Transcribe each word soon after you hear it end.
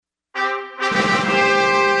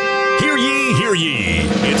ye.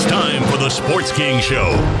 It's time for the Sports King Show,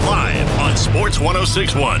 live on Sports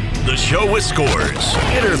 106.1. The show with scores,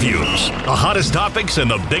 interviews, the hottest topics, and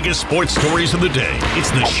the biggest sports stories of the day. It's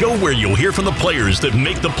the show where you'll hear from the players that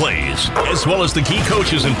make the plays, as well as the key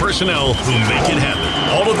coaches and personnel who make it happen.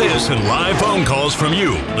 All of this and live phone calls from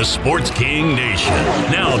you, the Sports King Nation.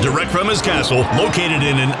 Now, direct from his castle, located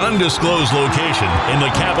in an undisclosed location in the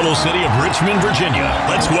capital city of Richmond, Virginia.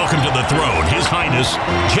 Let's welcome to the throne His Highness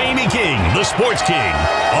Jamie King, the Sports King,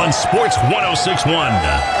 on Sports 106.1.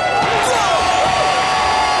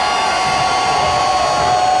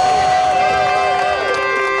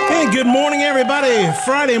 Hey, good morning, everybody.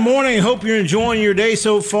 Friday morning. Hope you're enjoying your day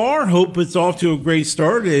so far. Hope it's off to a great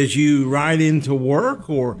start as you ride into work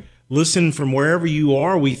or listen from wherever you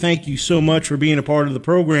are. We thank you so much for being a part of the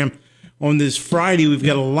program on this Friday. We've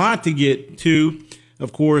got a lot to get to.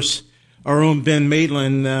 Of course, our own Ben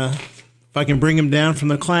Maitland, if I can bring him down from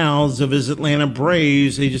the clouds of his Atlanta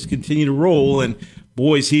Braves, they just continue to roll. And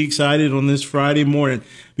boy, is he excited on this Friday morning.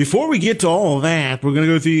 Before we get to all of that, we're going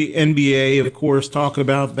to go through the NBA, of course, talk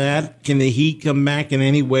about that. Can the Heat come back in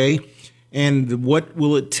any way? And what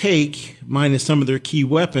will it take, minus some of their key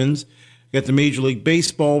weapons? Got the Major League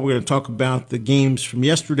Baseball. We're going to talk about the games from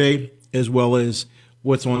yesterday, as well as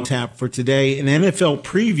what's on tap for today. An NFL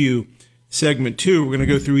preview, segment 2. We're going to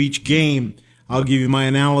go through each game. I'll give you my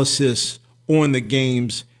analysis on the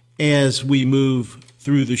games as we move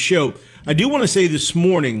through the show. I do want to say this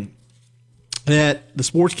morning that the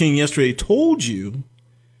Sports King yesterday told you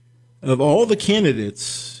of all the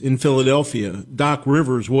candidates in Philadelphia, Doc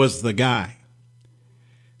Rivers was the guy.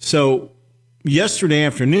 So yesterday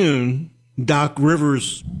afternoon, Doc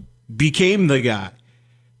Rivers became the guy.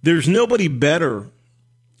 There's nobody better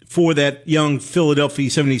for that young Philadelphia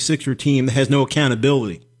 76er team that has no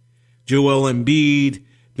accountability. Joel Embiid,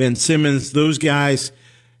 Ben Simmons, those guys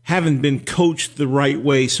haven't been coached the right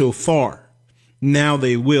way so far. Now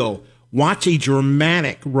they will. Watch a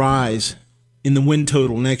dramatic rise in the win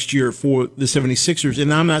total next year for the 76ers.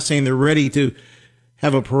 And I'm not saying they're ready to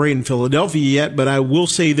have a parade in Philadelphia yet, but I will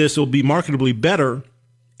say this will be markedly better,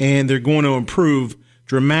 and they're going to improve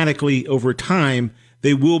dramatically over time.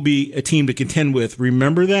 They will be a team to contend with.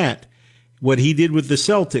 Remember that. What he did with the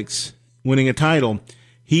Celtics, winning a title,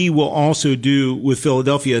 he will also do with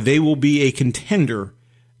Philadelphia. They will be a contender,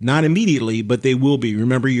 not immediately, but they will be.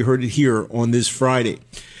 Remember, you heard it here on this Friday.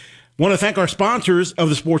 Want to thank our sponsors of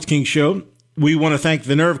the Sports King Show. We want to thank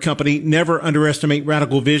the Nerve Company. Never underestimate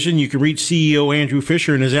radical vision. You can reach CEO Andrew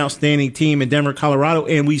Fisher and his outstanding team in Denver, Colorado.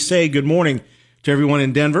 And we say good morning to everyone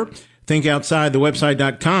in Denver.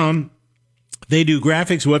 ThinkOutsideTheWebsite.com. They do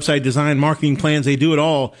graphics, website design, marketing plans. They do it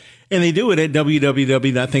all. And they do it at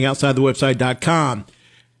www.ThinkOutsideTheWebsite.com.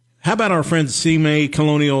 How about our friends at CMA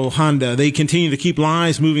Colonial Honda? They continue to keep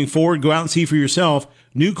lives moving forward. Go out and see for yourself.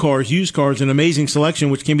 New cars, used cars, an amazing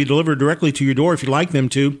selection which can be delivered directly to your door if you'd like them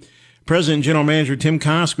to. President and General Manager Tim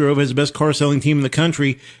Cosgrove has the best car selling team in the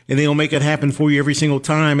country, and they'll make it happen for you every single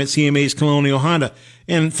time at CMA's Colonial Honda.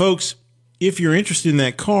 And folks, if you're interested in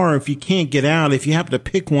that car, if you can't get out, if you happen to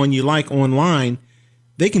pick one you like online,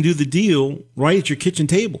 they can do the deal right at your kitchen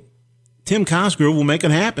table. Tim Cosgrove will make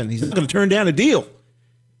it happen. He's not going to turn down a deal.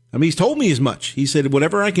 I mean, he's told me as much. He said,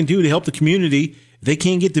 whatever I can do to help the community, if they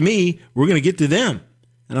can't get to me, we're going to get to them.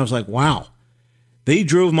 And I was like, wow. They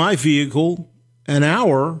drove my vehicle an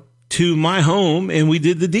hour to my home, and we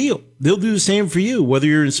did the deal. They'll do the same for you. Whether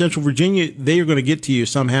you're in Central Virginia, they are going to get to you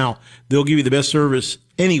somehow. They'll give you the best service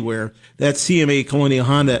anywhere. That's CMA Colonial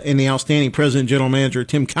Honda and the outstanding President and General Manager,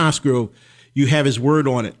 Tim Cosgrove. You have his word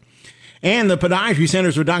on it. And the podiatry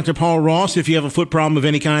centers with Dr. Paul Ross. If you have a foot problem of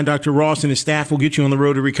any kind, Dr. Ross and his staff will get you on the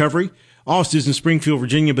road to recovery. Offices in Springfield,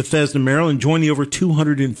 Virginia, Bethesda, Maryland. Join the over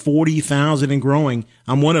 240,000 and growing.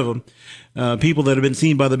 I'm one of them. People that have been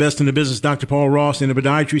seen by the best in the business, Dr. Paul Ross in the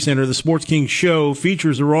Podiatry Center. The Sports King Show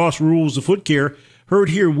features the Ross Rules of Foot Care, heard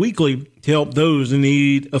here weekly to help those in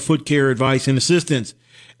need of foot care advice and assistance.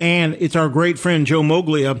 And it's our great friend Joe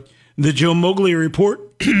Moglia, the Joe Moglia Report,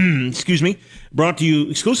 excuse me, brought to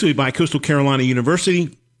you exclusively by Coastal Carolina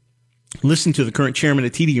University. Listen to the current chairman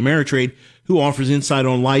of TD Ameritrade, who offers insight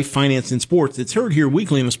on life, finance, and sports. It's heard here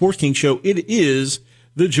weekly on the Sports King Show. It is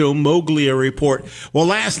the Joe Moglia Report. Well,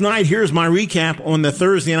 last night, here's my recap on the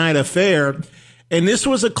Thursday night affair. And this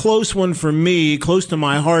was a close one for me, close to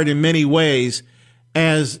my heart in many ways,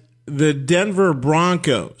 as the Denver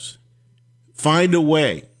Broncos find a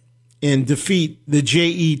way and defeat the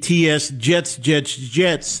Jets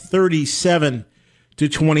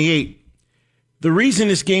 37-28. The reason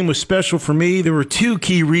this game was special for me, there were two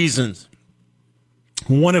key reasons.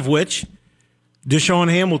 One of which, Deshaun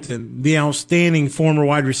Hamilton, the outstanding former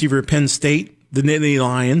wide receiver at Penn State, the Nittany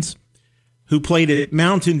Lions, who played at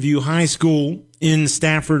Mountain View High School in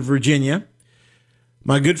Stafford, Virginia.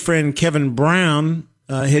 My good friend Kevin Brown,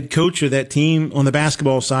 head coach of that team on the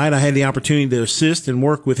basketball side, I had the opportunity to assist and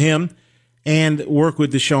work with him and work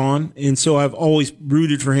with Deshaun. And so I've always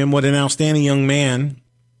rooted for him. What an outstanding young man.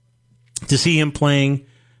 To see him playing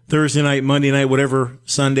Thursday night, Monday night, whatever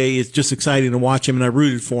Sunday, it's just exciting to watch him, and I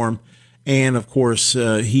rooted for him. And, of course,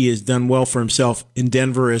 he has done well for himself in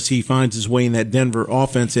Denver as he finds his way in that Denver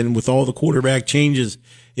offense. And with all the quarterback changes,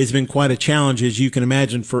 it's been quite a challenge, as you can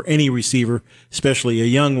imagine, for any receiver, especially a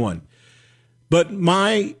young one. But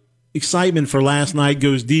my excitement for last night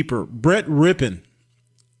goes deeper. Brett Rypien,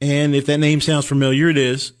 and if that name sounds familiar, it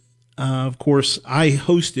is. Of course, I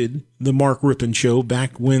hosted the Mark Rypien Show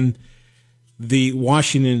back when the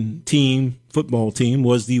Washington football team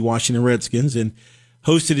was the Washington Redskins, and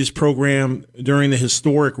hosted his program during the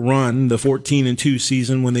historic run, the 14-2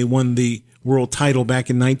 season when they won the world title back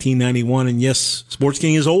in 1991. And yes, Sports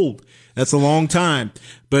King is old. That's a long time.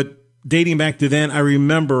 But dating back to then, I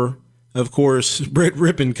remember, of course, Brett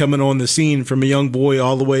Rypien coming on the scene from a young boy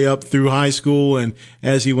all the way up through high school and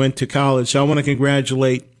as he went to college. So I want to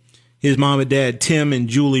congratulate his mom and dad, Tim and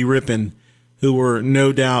Julie Rypien, who were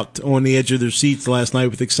no doubt on the edge of their seats last night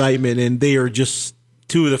with excitement. And they are just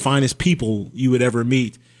two of the finest people you would ever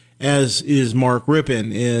meet, as is Mark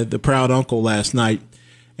Rypien, the proud uncle last night.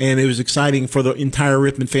 And it was exciting for the entire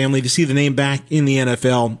Rypien family to see the name back in the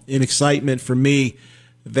NFL. An excitement for me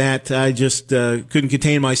that I just couldn't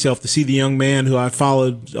contain myself to see the young man who I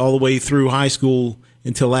followed all the way through high school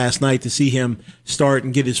until last night, to see him start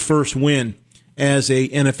and get his first win as a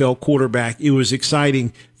NFL quarterback. It was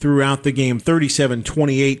exciting throughout the game,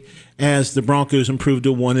 37-28, as the Broncos improved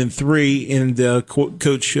to 1-3. And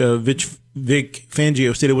Coach Vic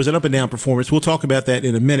Fangio said it was an up-and-down performance. We'll talk about that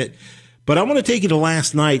in a minute. But I want to take you to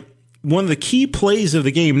last night. One of the key plays of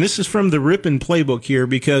the game, and this is from the Rypien playbook here,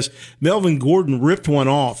 because Melvin Gordon ripped one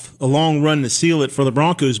off, a long run to seal it for the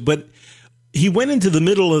Broncos, but he went into the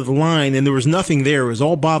middle of the line and there was nothing there. It was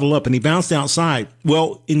all bottled up and he bounced outside.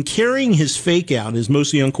 Well, in carrying his fake out, as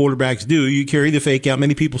most young quarterbacks do, you carry the fake out.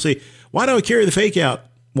 Many people say, why do I carry the fake out?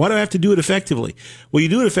 Why do I have to do it effectively? Well, you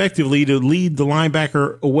do it effectively to lead the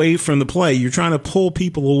linebacker away from the play. You're trying to pull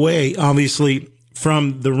people away, obviously,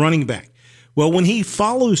 from the running back. Well, when he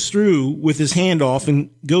follows through with his handoff and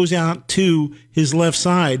goes out to his left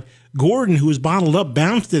side, Gordon, who was bottled up,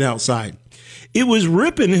 bounced it outside. It was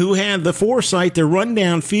Rypien who had the foresight to run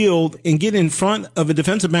downfield and get in front of a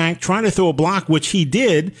defensive back, trying to throw a block, which he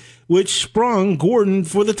did, which sprung Gordon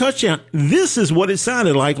for the touchdown. This is what it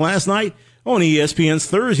sounded like last night on ESPN's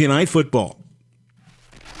Thursday Night Football.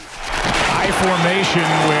 High formation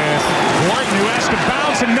with Gordon, who has to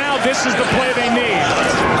bounce, and now this is the play they need.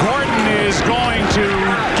 Gordon is going to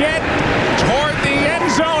get toward the end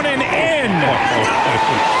zone and in.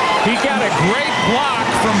 He got a great block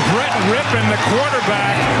from Brett Rypien, the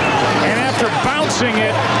quarterback, and after bouncing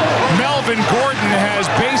it, Melvin Gordon has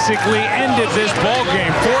basically ended this ball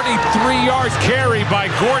game. 43-yard carry by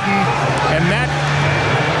Gordon, and that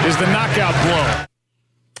is the knockout blow.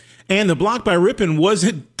 And the block by Rypien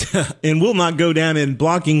wasn't and will not go down in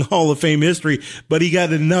blocking Hall of Fame history, but he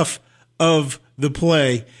got enough of the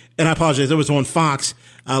play. And I apologize, that was on Fox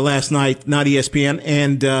last night, not ESPN,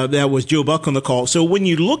 and that was Joe Buck on the call. So when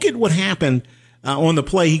you look at what happened on the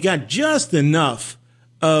play, he got just enough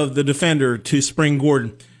of the defender to spring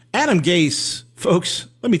Gordon. Adam Gase, folks,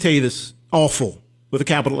 let me tell you this, awful with a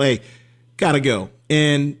capital A, got to go.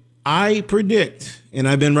 And I predict, and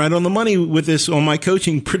I've been right on the money with this on my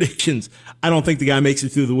coaching predictions, I don't think the guy makes it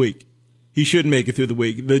through the week. He shouldn't make it through the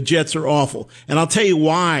week. The Jets are awful. And I'll tell you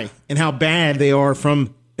why and how bad they are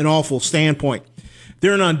from an awful standpoint.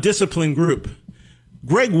 They're an undisciplined group.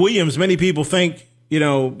 Greg Williams, many people think,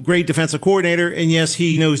 great defensive coordinator, and yes,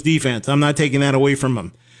 he knows defense. I'm not taking that away from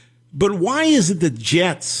him. But why is it the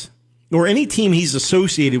Jets or any team he's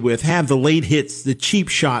associated with have the late hits, the cheap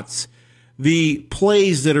shots, the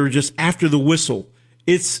plays that are just after the whistle?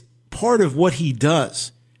 It's part of what he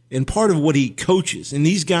does and part of what he coaches. And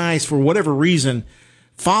these guys, for whatever reason,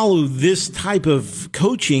 follow this type of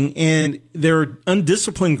coaching, and they're an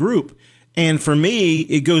undisciplined group. And for me,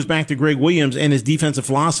 it goes back to Greg Williams and his defensive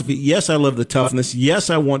philosophy. Yes, I love the toughness. Yes,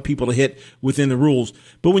 I want people to hit within the rules.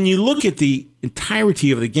 But when you look at the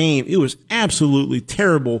entirety of the game, it was absolutely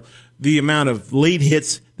terrible, the amount of late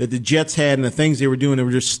hits that the Jets had and the things they were doing. They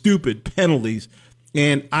were just stupid penalties.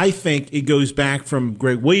 And I think it goes back from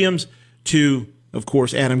Greg Williams to, of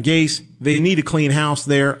course, Adam Gase. They need a clean house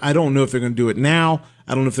there. I don't know if they're going to do it now.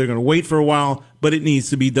 I don't know if they're going to wait for a while, but it needs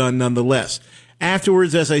to be done nonetheless.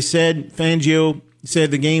 Afterwards, as I said, Fangio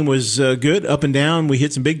said the game was good, up and down. We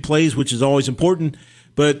hit some bbig plays, which is always important.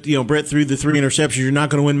 But, Brett threw the 3 interceptions. You're not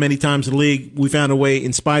going to win many times in the league. We found a way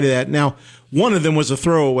in spite of that. Now, one of them was a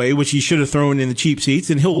throwaway, which he should have thrown in the cheap seats,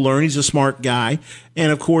 and he'll learn. He's a smart guy.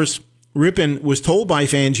 And, of course, Rypien was told by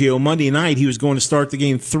Fangio Monday night he was going to start the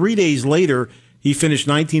game. 3 days later, he finished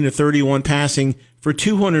 19 of 31 passing for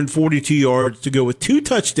 242 yards to go with 2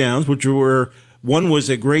 touchdowns, which were one was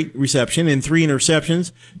a great reception and 3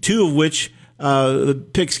 interceptions, 2 of which the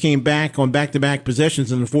picks came back on back-to-back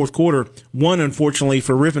possessions in the fourth quarter. One, unfortunately,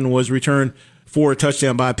 for Rypien was returned for a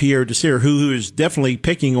touchdown by Pierre Desir, who is definitely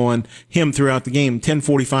picking on him throughout the game,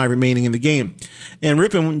 10:45 remaining in the game. And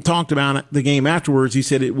Rypien talked about the game afterwards. He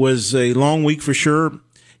said it was a long week for sure.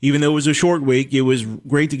 Even though it was a short week, it was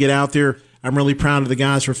great to get out there. I'm really proud of the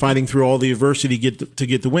guys for fighting through all the adversity to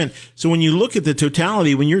get the win. So when you look at the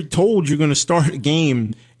totality, when you're told you're going to start a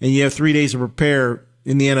game and you have 3 days to prepare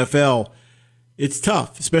in the NFL, it's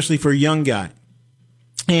tough, especially for a young guy.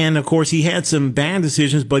 And, of course, he had some bad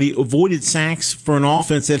decisions, but he avoided sacks for an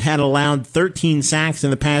offense that had allowed 13 sacks in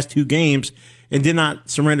the past 2 games and did not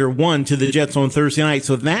surrender 1 to the Jets on Thursday night.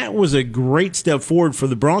 So that was a great step forward for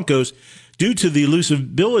the Broncos due to the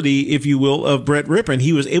elusibility, if you will, of Brett Rypien.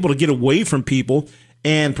 He was able to get away from people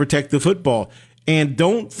and protect the football. And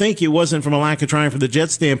don't think it wasn't from a lack of trying from the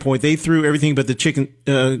Jets standpoint. They threw everything but the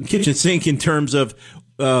kitchen sink in terms of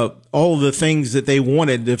all the things that they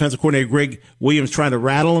wanted. Defensive coordinator Greg Williams tried to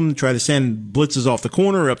rattle them, try to send blitzes off the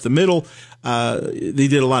corner, up the middle. They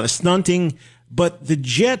did a lot of stunting. But the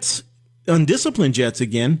Jets, undisciplined Jets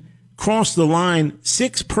again, crossed the line,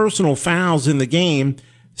 6 personal fouls in the game.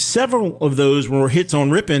 Several of those were hits on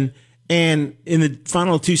Rypien. And in the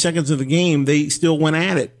final 2 seconds of the game, they still went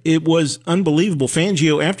at it. It was unbelievable.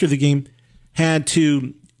 Fangio, after the game, had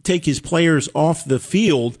to take his players off the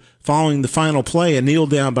field following the final play, a kneel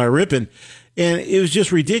down by Rypien. And it was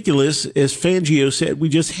just ridiculous. As Fangio said, we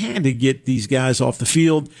just had to get these guys off the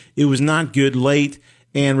field. It was not good late.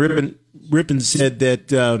 And Rypien said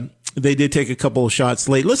that they did take a couple of shots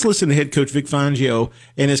late. Let's listen to head coach Vic Fangio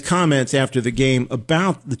and his comments after the game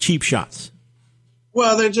about the cheap shots.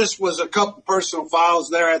 Well, there just was a couple personal fouls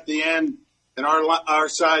there at the end, and our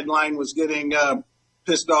sideline was getting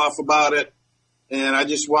pissed off about it. And I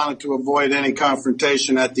just wanted to avoid any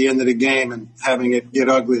confrontation at the end of the game and having it get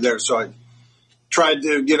ugly there. So I tried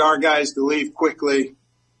to get our guys to leave quickly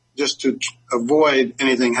just to avoid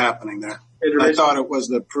anything happening there. I thought it was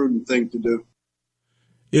the prudent thing to do.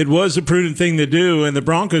 It was a prudent thing to do, and the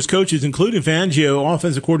Broncos coaches, including Fangio,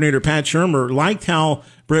 offensive coordinator Pat Shurmur, liked how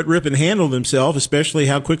Brett Rypien handled himself, especially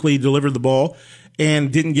how quickly he delivered the ball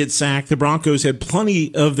and didn't get sacked. The Broncos had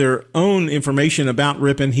plenty of their own information about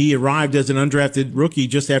Rypien. He arrived as an undrafted rookie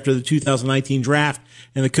just after the 2019 draft,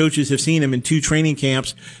 and the coaches have seen him in 2 training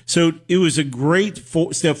camps. So it was a great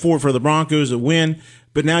step forward for the Broncos, a win.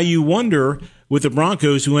 But now you wonder, with the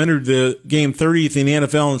Broncos, who entered the game 30th in the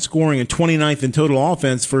NFL in scoring and 29th in total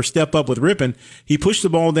offense, for a step up with Rypien. He pushed the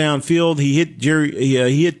ball downfield. He hit Jerry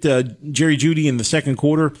Jeudy in the second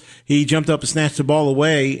quarter. He jumped up and snatched the ball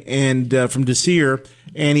away and from Desir,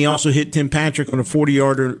 and he also hit Tim Patrick on a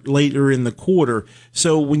 40-yarder later in the quarter.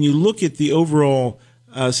 So when you look at the overall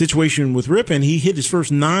situation with Rypien, he hit his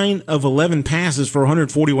first 9 of 11 passes for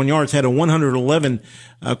 141 yards, had a 111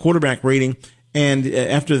 quarterback rating. And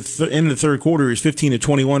after the end of the third quarter, he was 15 of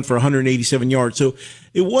 21 for 187 yards. So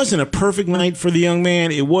it wasn't a perfect night for the young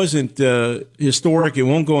man. It wasn't historic. It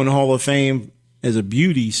won't go in the Hall of Fame as a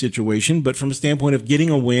beauty situation, but from a standpoint of getting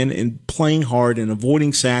a win and playing hard and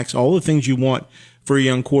avoiding sacks, all the things you want for a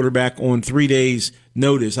young quarterback on 3 days'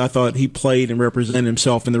 notice, I thought he played and represented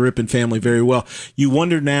himself and the Rypien family very well. You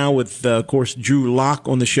wonder now with, of course, Drew Lock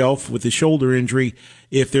on the shelf with his shoulder injury,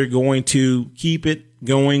 if they're going to keep it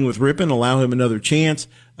going with Rypien, allow him another chance.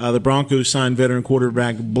 The Broncos signed veteran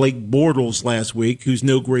quarterback Blake Bortles last week, who's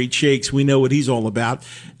no great shakes. We know what he's all about.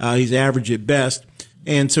 He's average at best.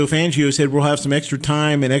 And so Fangio said we'll have some extra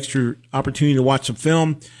time and extra opportunity to watch some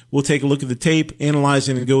film. We'll take a look at the tape, analyze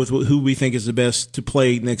it, and go with who we think is the best to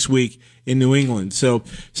play next week in New England. So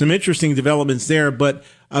some interesting developments there, but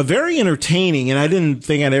very entertaining, and I didn't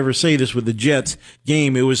think I'd ever say this with the Jets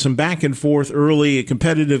game. It was some back and forth early, a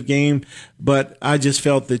competitive game, but I just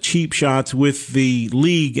felt the cheap shots with the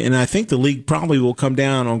league, and I think the league probably will come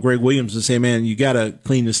down on Greg Williams and say, man, you got to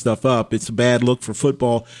clean this stuff up. It's a bad look for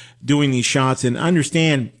football doing these shots, and I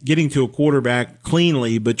understand getting to a quarterback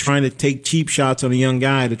cleanly, but trying to take cheap shots on a young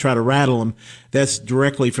guy to try to rattle him, that's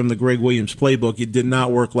directly from the Greg Williams playbook. It did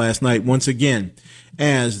not work last night. Once again,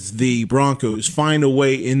 as the Broncos find a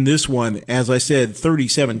way in this one, as I said,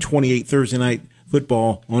 37-28 Thursday night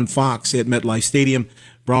football on Fox at MetLife Stadium.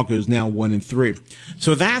 Broncos now 1-3.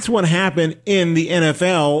 So that's what happened in the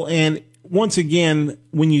NFL. And once again,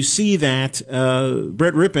 when you see that,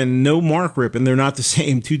 Brett Rypien, no Mark Rypien, they're not the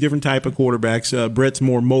same, two different type of quarterbacks. Brett's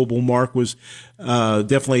more mobile. Mark was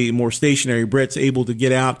definitely more stationary. Brett's able to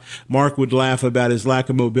get out. Mark would laugh about his lack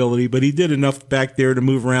of mobility, but he did enough back there to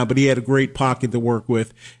move around, but he had a great pocket to work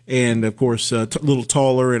with. And, of course, a little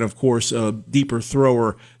taller and, of course, a deeper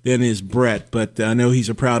thrower than is Brett. But I know he's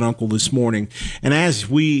a proud uncle this morning. And as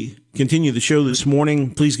we continue the show this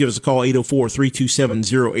morning, please give us a call,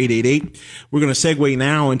 804-327-0888. We're going to segue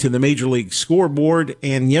now into the Major League scoreboard.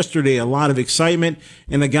 And yesterday, a lot of excitement.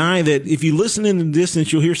 And a guy that, if you listen in the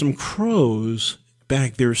distance, you'll hear some crows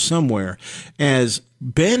back there somewhere, as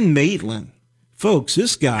Ben Maitland. Folks,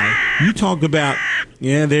 this guy, you talk about,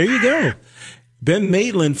 yeah, there you go. Ben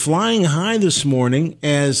Maitland flying high this morning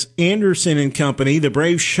as Anderson and company, the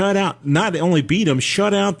Braves shut out, not only beat them,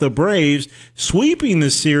 shut out the Braves, sweeping the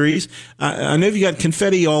series. I know you got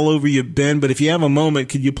confetti all over you, Ben, but if you have a moment,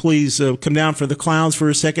 could you please come down for the clouds for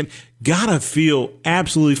a second? Gotta feel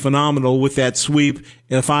absolutely phenomenal with that sweep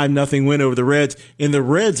and a 5-0 win over the Reds. And the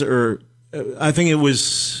Reds are, I think it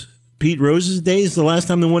was Pete Rose's days the last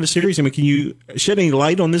time they won a series. I mean, can you shed any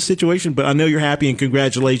light on this situation? But I know you're happy, and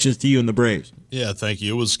congratulations to you and the Braves. Yeah, thank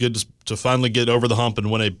you. It was good to finally get over the hump and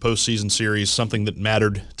win a postseason series, something that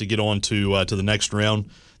mattered to get on to the next round.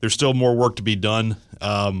 There's still more work to be done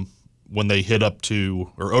when they hit up to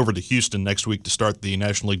or over to Houston next week to start the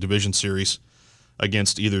National League Division Series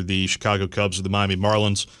against either the Chicago Cubs or the Miami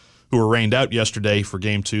Marlins, who were rained out yesterday for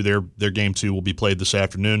Game 2. Their Game 2 will be played this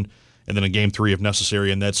afternoon, and then a Game 3 if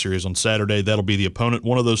necessary in that series on Saturday. That'll be the opponent,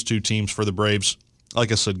 one of those two teams for the Braves.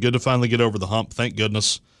 Like I said, good to finally get over the hump. Thank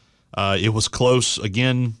goodness. It was close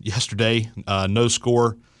again yesterday, no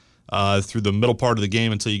score through the middle part of the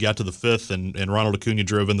game until you got to the fifth, and Ronald Acuna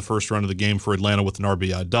drove in the first run of the game for Atlanta with an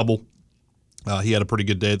RBI double. He had a pretty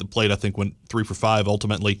good day at the plate. I think went 3 for 5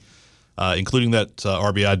 ultimately, including that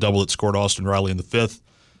RBI double that scored Austin Riley in the fifth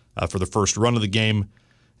for the first run of the game.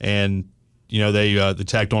 And you know, they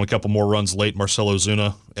tacked on a couple more runs late. Marcell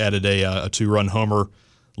Ozuna added a 2-run homer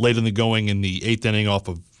late in the going in the 8th inning off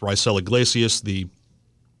of Raisel Iglesias, the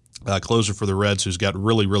closer for the Reds, who's got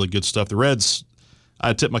really, really good stuff. The Reds,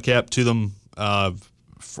 I tip my cap to them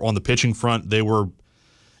on the pitching front. They were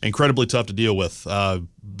incredibly tough to deal with.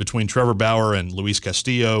 Between Trevor Bauer and Luis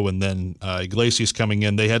Castillo and then Iglesias coming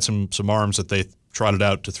in, they had some arms that they trotted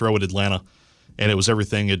out to throw at Atlanta, and it was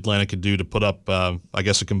everything Atlanta could do to put up, I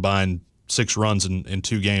guess, a combined 6 runs in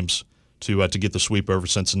 2 games to get the sweep over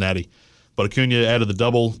Cincinnati. But Acuna added the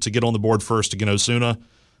double to get on the board first against Ozuna,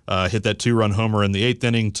 hit that 2-run homer in the 8th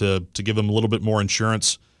inning to give them a little bit more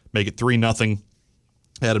insurance, make it 3-0.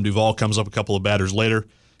 Adam Duvall comes up a couple of batters later.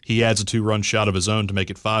 He adds a 2-run shot of his own to make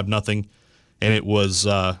it 5-0. And it was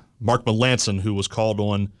Mark Melancon who was called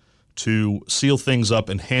on to seal things up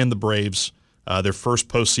and hand the Braves their first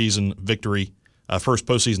postseason victory, first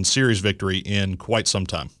postseason series victory in quite some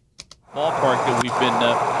time. Ballpark that we've been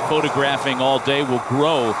photographing all day will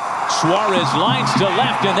grow. Suarez lines to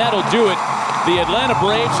left, and that'll do it. The Atlanta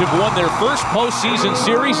Braves have won their first postseason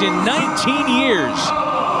series in 19 years.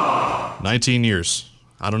 19 years.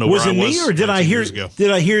 I don't know was where I was. Was it me, or did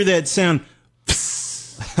I hear that sound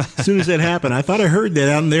as soon as that happened? I thought I heard that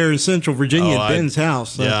out there in Central Virginia at Ben's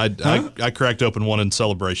house. Yeah, I cracked open one in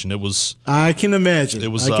celebration. It was. I can imagine.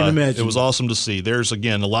 It was. I can imagine. It was awesome to see. There's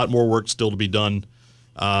again a lot more work still to be done.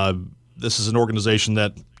 This is an organization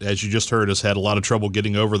that, as you just heard, has had a lot of trouble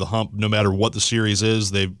getting over the hump. No matter what the series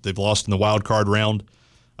is, they've lost in the wild card round.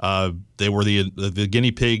 They were the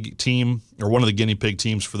guinea pig team, or one of the guinea pig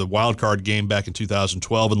teams for the wild card game back in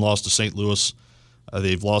 2012, and lost to St. Louis.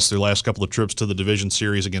 They've lost their last couple of trips to the division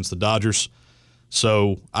series against the Dodgers.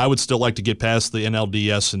 So I would still like to get past the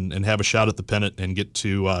NLDS and have a shot at the pennant and get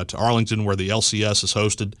to Arlington, where the LCS is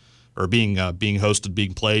hosted, or being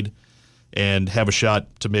played, and have a shot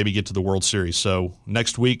to maybe get to the World Series. So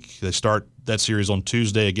next week they start that series on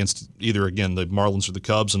Tuesday against either, again, the Marlins or the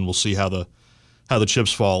Cubs, and we'll see how the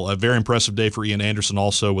chips fall. A very impressive day for Ian Anderson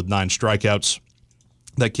also with 9 strikeouts.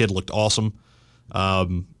 That kid looked awesome.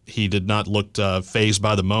 He did not look fazed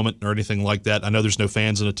by the moment or anything like that. I know there's no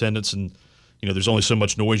fans in attendance, and there's only so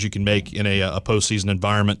much noise you can make in a postseason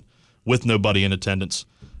environment with nobody in attendance.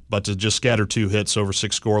 But to just scatter 2 hits over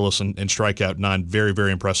 6 scoreless and strike out 9, very,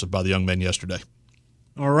 very impressive by the young men yesterday.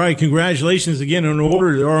 All right, congratulations again in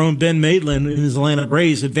order to our own Ben Maitland and his Atlanta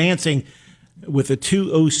Braves advancing with a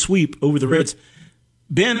 2-0 sweep over the Reds.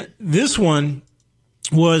 Ben, this one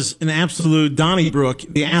was an absolute Donnybrook.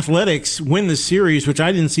 The Athletics win the series, which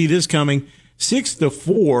I didn't see this coming,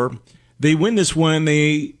 6-4. They win this one.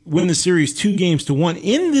 They win the series 2-1.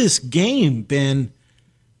 In this game, Ben,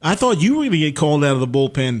 I thought you were going to get called out of the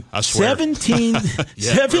bullpen. I swear. 17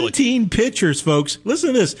 really. Pitchers, folks.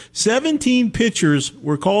 Listen to this. 17 pitchers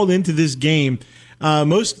were called into this game.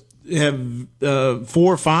 Most have 4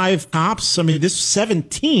 or 5 tops. I mean, this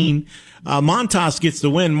 17. Montas gets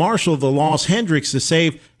the win. Marshall the loss. Hendricks the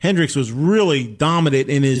save. Hendricks was really dominant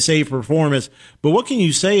in his save performance. But what can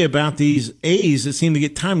you say about these A's that seem to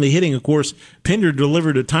get timely hitting? Of course, Pinder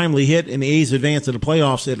delivered a timely hit, and the A's advanced to the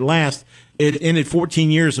playoffs at last. It ended 14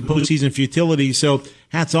 years of postseason futility. So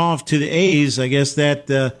hats off to the A's. I guess that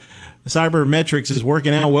cybermetrics is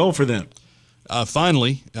working out well for them.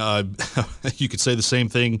 Finally, you could say the same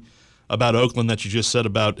thing about Oakland that you just said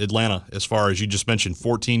about Atlanta, as far as you just mentioned,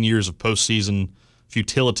 14 years of postseason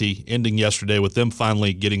futility ending yesterday with them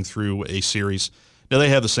finally getting through a series. Now, they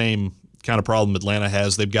have the same kind of problem Atlanta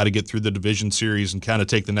has. They've got to get through the division series and kind of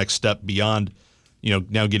take the next step beyond,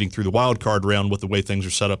 now getting through the wild card round with the way things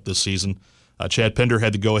are set up this season. Chad Pinder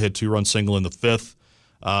had the go-ahead 2-run single in the 5th.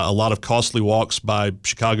 A lot of costly walks by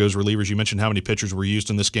Chicago's relievers. You mentioned how many pitchers were used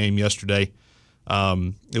in this game yesterday.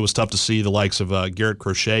 It was tough to see the likes of Garrett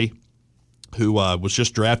Crochet, who was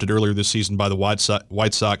just drafted earlier this season by the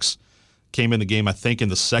White Sox, came in the game, I think, in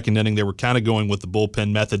the 2nd inning. They were kind of going with the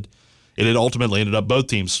bullpen method. It had ultimately ended up both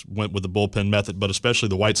teams went with the bullpen method, but especially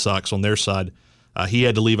the White Sox on their side. He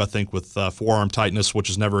had to leave, I think, with forearm tightness, which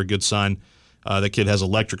is never a good sign. That kid has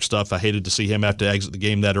electric stuff. I hated to see him have to exit the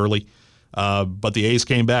game that early. But the A's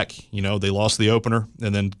came back. They lost the opener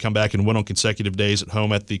and then come back and win on consecutive days at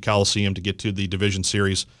home at the Coliseum to get to the division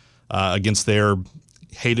series against their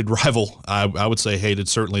hated rival. I would say hated,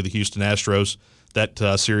 certainly the Houston Astros.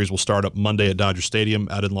 That series will start up Monday at Dodger Stadium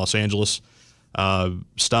out in Los Angeles.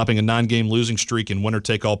 Stopping a 9-game losing streak in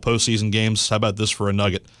winner-take-all postseason games. How about this for a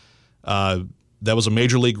nugget? That was a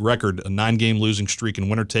major league record, a 9-game losing streak in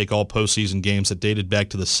winner-take-all postseason games that dated back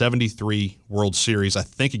to the '73 World Series, I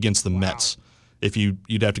think against the Mets, if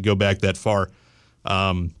you'd have to go back that far.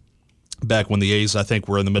 Back when the A's, I think,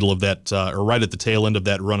 were in the middle of that, or right at the tail end of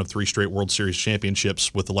that run of 3 straight World Series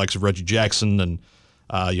championships with the likes of Reggie Jackson and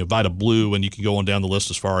Vida Blue, and you can go on down the list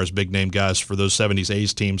as far as big-name guys for those 70s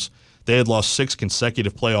A's teams. They had lost 6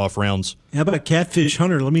 consecutive playoff rounds. How about Catfish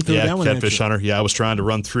Hunter? Let me throw that one at you. Catfish Hunter. Yeah, I was trying to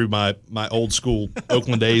run through my old school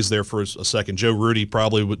Oakland A's there for a second. Joe Rudy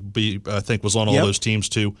probably would be, I think, was on all those teams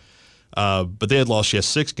too. But they had lost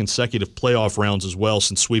 6 consecutive playoff rounds as well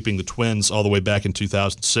since sweeping the Twins all the way back in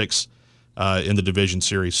 2006 in the division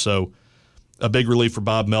series. So a big relief for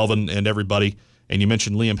Bob Melvin and everybody. And you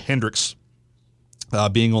mentioned Liam Hendricks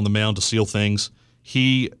being on the mound to seal things.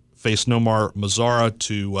 He faced Nomar Mazara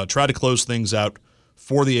to try to close things out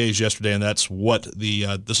for the A's yesterday, and that's what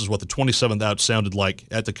this is what the 27th out sounded like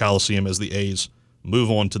at the Coliseum as the A's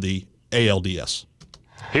move on to the ALDS.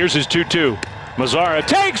 Here's his 2-2. Mazara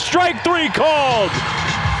takes strike 3 called.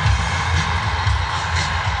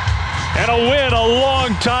 And a win, a long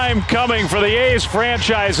time coming for the A's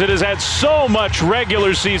franchise that has had so much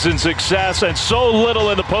regular season success and so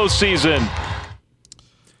little in the postseason.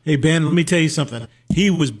 Hey, Ben, let me tell you something. He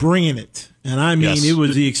was bringing it. And I mean, It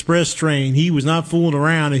was the express train. He was not fooling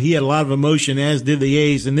around, and he had a lot of emotion, as did the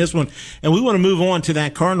A's in this one. And we want to move on to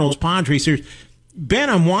that Cardinals-Padres series. Ben,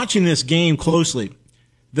 I'm watching this game closely.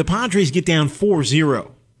 The Padres get down 4-0.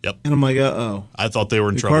 Yep. And I'm like, uh-oh. I thought they were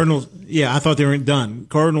in trouble. Cardinals, I thought they were done.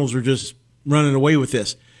 Cardinals were just running away with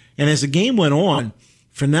this. And as the game went on,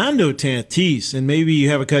 Fernando Tatis, and maybe you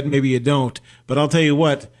have a cut, maybe you don't, but I'll tell you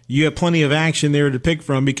what, you have plenty of action there to pick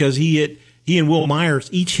from because he and Will Myers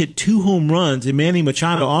each hit 2 home runs, and Manny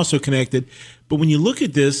Machado also connected. But when you look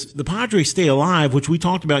at this, the Padres stay alive, which we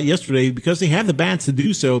talked about yesterday, because they have the bats to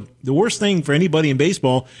do so. The worst thing for anybody in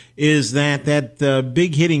baseball is that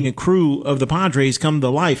big hitting crew of the Padres come to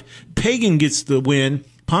life. Pagan gets the win,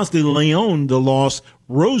 Ponce de Leon the loss,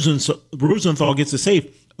 Rosenthal gets the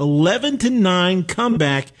save. 11-9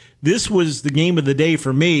 comeback. This was the game of the day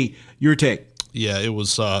for me. Your take? Yeah, it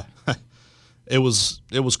was it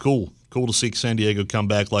was cool to see San Diego come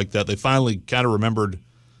back like that. They finally kind of remembered,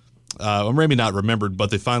 or maybe not remembered, but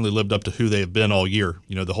they finally lived up to who they have been all year.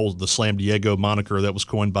 The Slam Diego moniker that was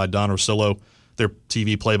coined by Don Orsillo, their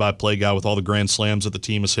TV play-by-play guy with all the grand slams that the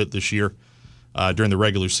team has hit this year during the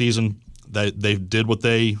regular season. They did what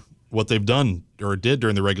they've done or did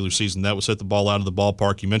during the regular season. That was hit the ball out of the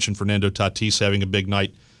ballpark. You mentioned Fernando Tatis having a big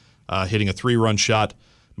night, hitting a 3-run shot.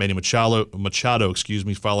 Manny Machado,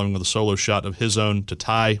 following with a solo shot of his own to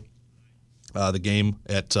tie the game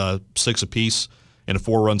at 6 apiece in a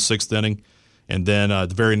 4-run 6th inning. And then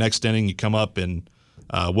the very next inning, you come up and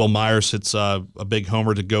Will Myers hits a big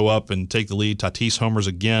homer to go up and take the lead. Tatis homers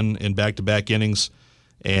again in back-to-back innings,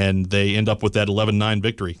 and they end up with that 11-9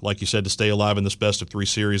 victory. Like you said, to stay alive in this best-of-3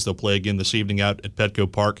 series, they'll play again this evening out at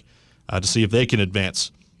Petco Park to see if they can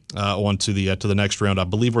advance on to the next round. I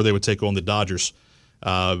believe where they would take on the Dodgers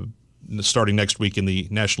starting next week in the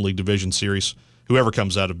National League Division Series, whoever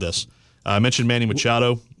comes out of this. I mentioned Manny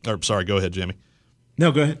Machado. Sorry, go ahead, Jamie.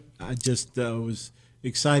 No, go ahead. I just was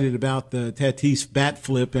excited about the Tatis bat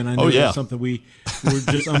flip, and I know that's something we were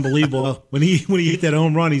just unbelievable. When he hit that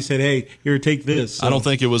home run, he said, "Hey, here, take this." So. I don't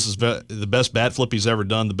think it was the best bat flip he's ever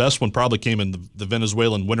done. The best one probably came in the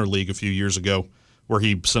Venezuelan Winter League a few years ago, where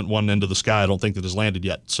he sent one into the sky. I don't think that has landed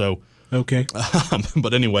yet. So okay,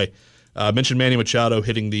 but anyway, I mentioned Manny Machado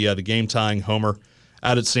hitting the game-tying homer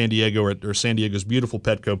out at San Diego or San Diego's beautiful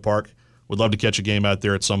Petco Park. Would love to catch a game out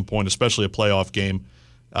there at some point, especially a playoff game.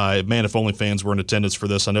 Man, if only fans were in attendance for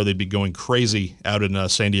this, I know they'd be going crazy out in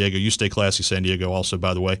San Diego. You stay classy, San Diego, also,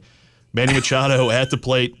 by the way. Manny Machado at the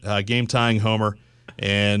plate, game-tying homer,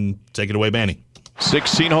 and take it away, Manny.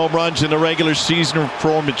 16 home runs in the regular season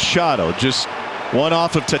for Machado, just one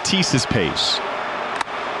off of Tatis's pace.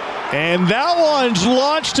 And that one's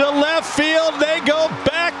launched to left field. They go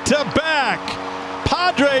back-to-back.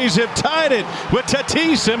 Padres have tied it with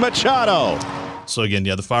Tatis and Machado. So, again,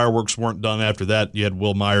 the fireworks weren't done after that. You had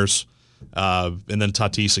Will Myers and then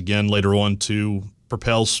Tatis again later on to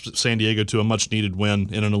propel San Diego to a much-needed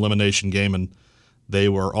win in an elimination game, and they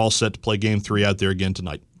were all set to play Game 3 out there again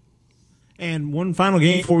tonight. And one final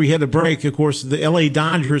game before we head to break, of course, the L.A.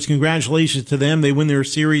 Dodgers, congratulations to them. They win their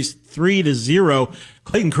series 3-0.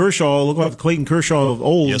 Clayton Kershaw, look like Clayton Kershaw of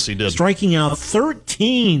old. Yes, he did. Striking out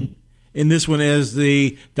 13 in this one as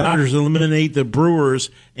the Dodgers eliminate the Brewers,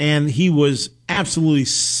 and he was absolutely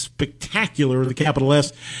spectacular, the capital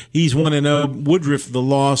S. He's 1-0. Woodruff, the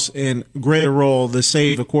loss, and Graterol, the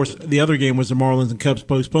save. Of course, the other game was the Marlins and Cubs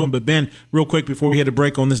postponed. But, Ben, real quick before we had a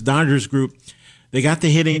break on this Dodgers group, they got the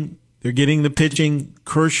hitting. They're getting the pitching.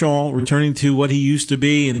 Kershaw returning to what he used to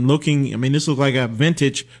be and looking, this looked like a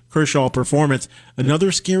vintage Kershaw performance.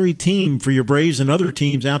 Another scary team for your Braves and other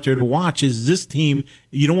teams out there to watch is this team.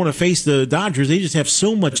 You don't want to face the Dodgers. They just have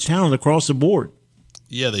so much talent across the board.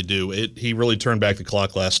 Yeah, they do. He really turned back the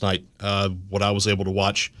clock last night. What I was able to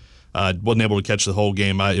watch, wasn't able to catch the whole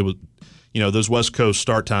game. It was, those West Coast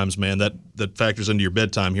start times, man, that factors into your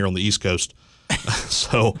bedtime here on the East Coast.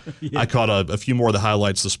 So yeah. I caught a few more of the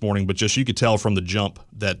highlights this morning, but just you could tell from the jump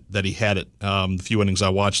that he had it. The few innings I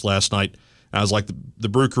watched last night, I was like, the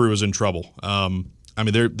Brew Crew is in trouble.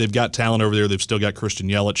 They've got talent over there. They've still got Christian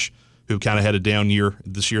Yelich, who kind of had a down year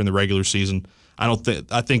this year in the regular season. I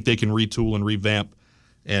think they can retool and revamp,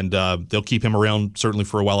 and they'll keep him around certainly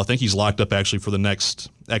for a while. I think he's locked up actually for the next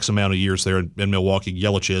X amount of years there in Milwaukee.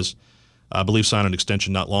 Yelich is, I believe, signed an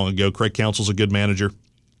extension not long ago. Craig Counsell's a good manager.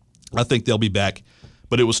 I think they'll be back,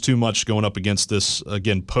 but it was too much going up against this,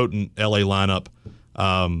 again, potent LA lineup,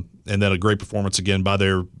 and then a great performance again by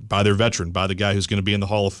their veteran, by the guy who's going to be in the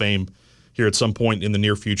Hall of Fame here at some point in the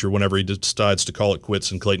near future whenever he decides to call it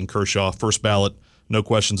quits, and Clayton Kershaw, first ballot, no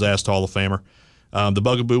questions asked Hall of Famer. The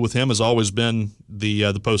bugaboo with him has always been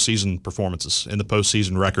the postseason performances and the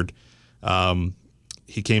postseason record.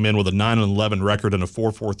 He came in with a 9-11 record and a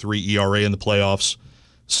 4.43 ERA in the playoffs.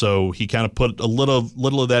 So he kind of put a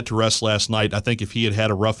little of that to rest last night. I think if he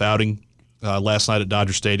had a rough outing last night at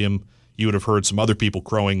Dodger Stadium, you would have heard some other people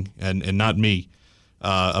crowing, and not me,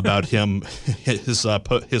 about him, his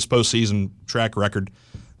postseason track record.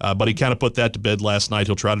 But he kind of put that to bed last night.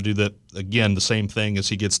 He'll try to do that again, the same thing as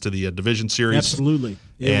he gets to the division series. Absolutely.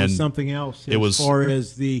 It was something else as far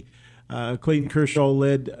as the Clayton Kershaw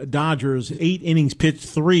led Dodgers, 8 innings pitched,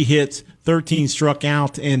 3 hits, 13 struck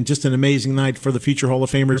out, and just an amazing night for the future Hall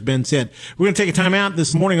of Famer, as Ben said. We're going to take a time out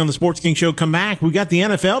this morning on the Sports King Show. Come back. We got the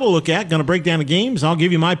NFL to look at. Going to break down the games. I'll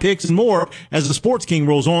give you my picks and more as the Sports King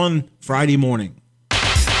rolls on Friday morning.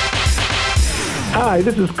 Hi,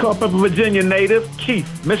 this is Culpeper, Virginia native Keith,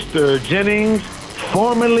 Mr. Jennings,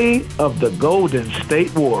 formerly of the Golden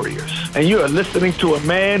State Warriors. And you are listening to a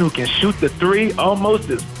man who can shoot the three almost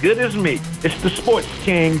as good as me. It's the Sports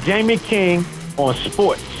King, Jamie King, on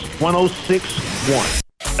Sports 106.1.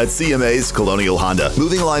 At CMA's Colonial Honda,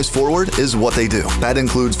 moving lives forward is what they do. That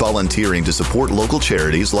includes volunteering to support local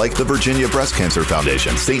charities like the Virginia Breast Cancer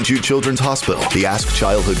Foundation, St. Jude Children's Hospital, the Ask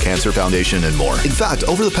Childhood Cancer Foundation, and more. In fact,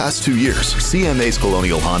 over the past 2 years, CMA's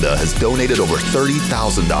Colonial Honda has donated over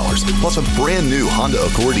 $30,000, plus a brand new Honda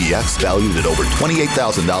Accord EX valued at over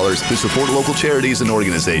 $28,000 to support local charities and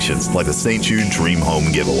organizations like the St. Jude Dream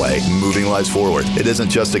Home Giveaway. Moving lives forward. It isn't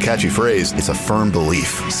just a catchy phrase, it's a firm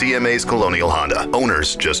belief. CMA's Colonial Honda.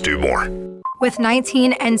 Owners just do more. With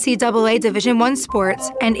 19 NCAA Division I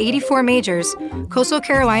sports and 84 majors, Coastal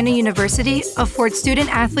Carolina University affords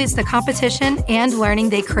student-athletes the competition and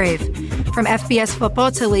learning they crave. From FBS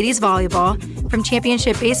football to ladies volleyball, from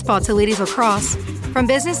championship baseball to ladies lacrosse, from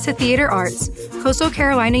business to theater arts, Coastal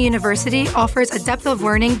Carolina University offers a depth of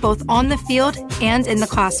learning both on the field and in the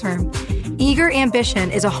classroom. Eager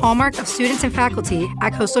ambition is a hallmark of students and faculty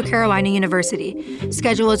at Coastal Carolina University.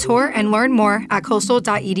 Schedule a tour and learn more at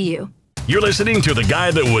coastal.edu. You're listening to the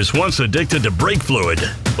guy that was once addicted to brake fluid.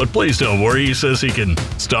 But please don't worry, he says he can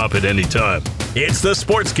stop at any time. It's the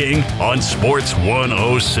Sports King on Sports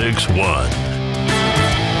 1061.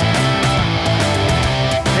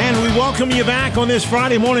 And we welcome you back on this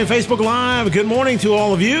Friday morning Facebook Live. Good morning to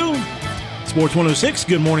all of you. Sports 106,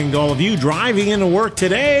 good morning to all of you driving into work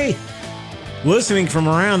today. Listening from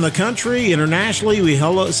around the country, internationally, we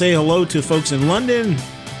say hello to folks in London,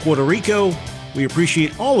 Puerto Rico. We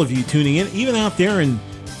appreciate all of you tuning in, even out there in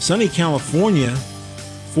sunny California.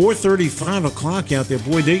 4:30, 5 o'clock out there.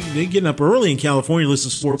 Boy, they're getting up early in California to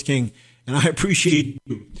listen to Sports King, and I appreciate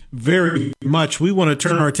you very much. We want to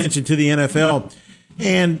turn our attention to the NFL,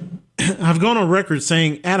 and I've gone on record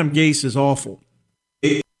saying Adam Gase is awful.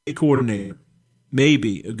 A coordinator,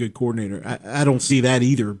 maybe a good coordinator. I don't see that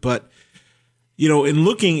either, but you know, in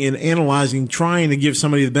looking and analyzing, trying to give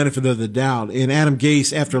somebody the benefit of the doubt, and Adam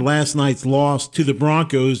Gase, after last night's loss to the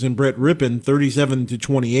Broncos and Brett Rippon,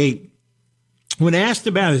 37-28, when asked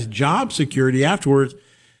about his job security afterwards,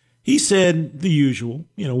 he said the usual,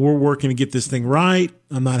 you know, we're working to get this thing right.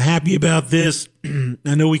 I'm not happy about this.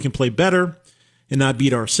 I know we can play better and not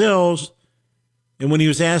beat ourselves. And when he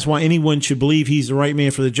was asked why anyone should believe he's the right man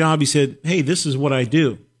for the job, he said, hey, this is what I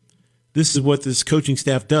do. This is what this coaching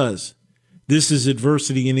staff does. This is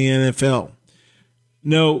adversity in the NFL.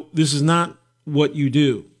 No, this is not what you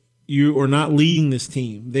do. You are not leading this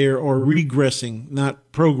team. They are regressing,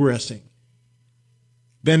 not progressing.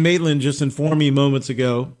 Ben Maitland just informed me moments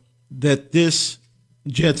ago that this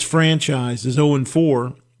Jets franchise is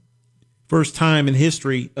 0-4. First time in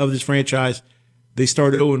history of this franchise, they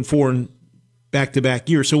started 0-4 in back-to-back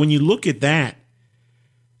years. So when you look at that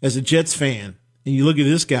as a Jets fan, and you look at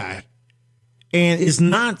this guy, and it's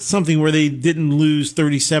not something where they didn't lose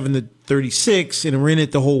 37-36 and were in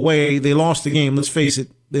it the whole way. They lost the game. Let's face it,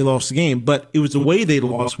 they lost the game. But it was the way they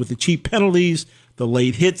lost with the cheap penalties, the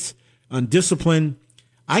late hits, undisciplined.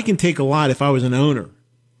 I can take a lot if I was an owner.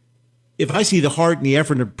 If I see the heart and the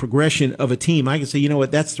effort and the progression of a team, I can say, you know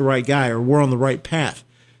what, that's the right guy, or we're on the right path.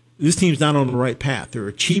 This team's not on the right path. They're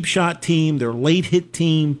a cheap shot team. They're a late hit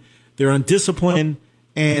team. They're undisciplined,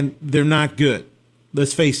 and they're not good.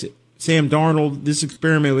 Let's face it. Sam Darnold, this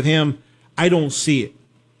experiment with him, I don't see it.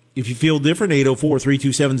 If you feel different,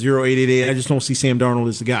 804-327-0888. I just don't see Sam Darnold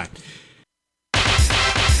as the guy.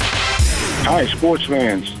 Hi, sports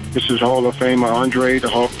fans. This is Hall of Famer Andre the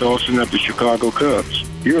Hawk Dawson of the Chicago Cubs.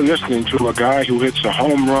 You're listening to a guy who hits a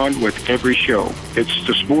home run with every show. It's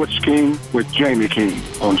the Sports King with Jamie King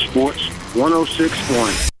on Sports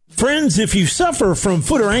 1061. Friends, if you suffer from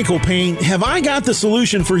foot or ankle pain, have I got the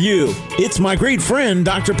solution for you? It's my great friend,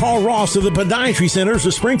 Dr. Paul Ross of the Podiatry Centers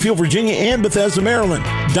of Springfield, Virginia and Bethesda, Maryland.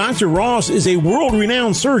 Dr. Ross is a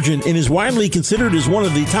world-renowned surgeon and is widely considered as one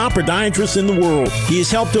of the top podiatrists in the world. He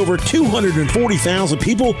has helped over 240,000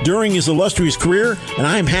 people during his illustrious career, and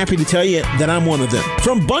I am happy to tell you that I'm one of them.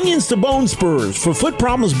 From bunions to bone spurs, for foot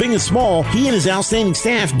problems big and small, he and his outstanding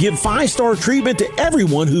staff give 5-star treatment to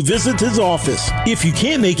everyone who visits his office. If you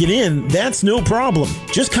can't make it in, that's no problem.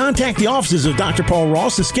 Just contact the offices of Dr. Paul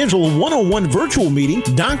Ross and schedule a one-on-one virtual meeting.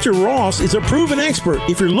 Dr. Ross is a proven expert.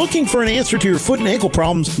 If you're looking for an answer to your foot and ankle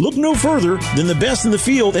problems, look no further than the best in the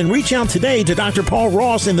field and reach out today to Dr. Paul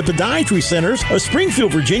Ross and the Podiatry Centers of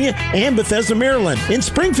Springfield, Virginia and Bethesda, Maryland. In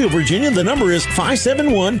Springfield, Virginia, the number is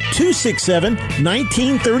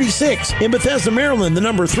 571-267-1936. In Bethesda, Maryland, the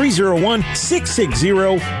number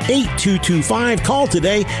 301-660-8225. Call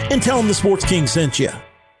today and tell them the Sports King sent you.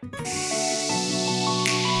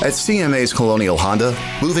 At CMA's Colonial Honda,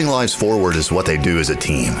 moving lives forward is what they do as a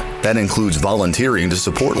team. That includes volunteering to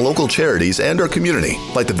support local charities and our community,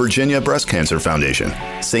 like the Virginia Breast Cancer Foundation,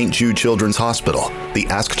 St. Jude Children's Hospital, the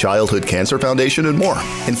Ask Childhood Cancer Foundation, and more.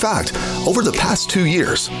 In fact, over the past 2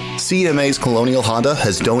 years, CMA's Colonial Honda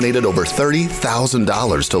has donated over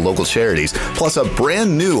 $30,000 to local charities, plus a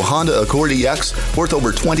brand new Honda Accord EX worth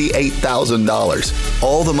over $28,000.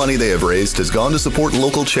 All the money they have raised has gone to support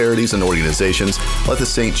local charities and organizations like the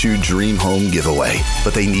St. Jude Dream Home Giveaway,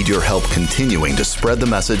 but they need your help continuing to spread the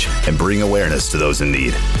message and bring awareness to those in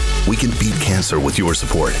need. We can beat cancer with your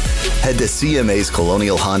support. Head to CMA's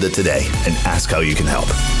Colonial Honda today and ask how you can help.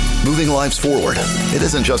 Moving lives forward. It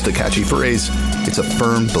isn't just a catchy phrase, it's a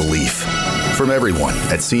firm belief. From everyone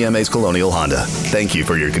at CMA's Colonial Honda, thank you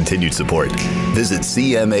for your continued support. Visit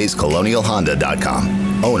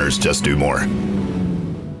CMA'sColonialHonda.com. Owners just do more.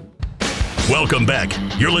 Welcome back.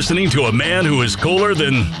 You're listening to a man who is cooler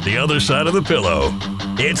than the other side of the pillow.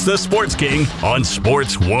 It's the Sports King on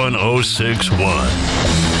Sports 1061.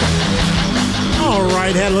 All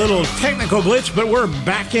right, had a little technical glitch, but we're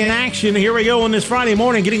back in action. Here we go on this Friday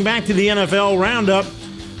morning, getting back to the NFL Roundup.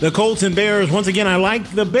 The Colts and Bears, once again, I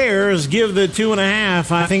like the Bears. Give the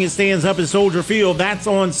 2.5. I think it stands up at Soldier Field. That's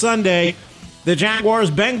on Sunday. The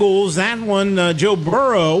Jaguars-Bengals, that one, Joe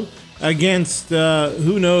Burrow against,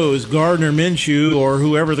 who knows, Gardner Minshew or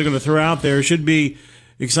whoever they're going to throw out there. Should be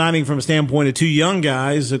exciting from a standpoint of two young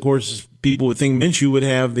guys. Of course, people would think Minshew would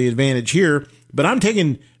have the advantage here. But I'm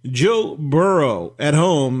taking Joe Burrow at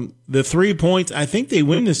home. The 3 points, I think they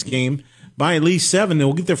win this game by at least 7.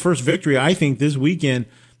 They'll get their first victory, I think, this weekend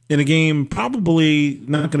in a game probably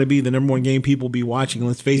not going to be the number one game people will be watching.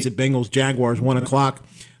 Let's face it, Bengals-Jaguars, 1 o'clock.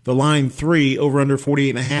 The line 3, over under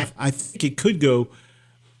 48.5. I think it could go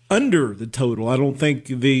under the total. I don't think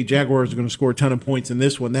the Jaguars are going to score a ton of points in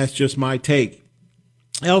this one. That's just my take.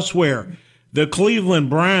 Elsewhere, the Cleveland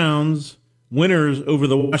Browns, winners over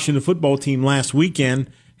the Washington football team last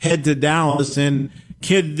weekend, head to Dallas. And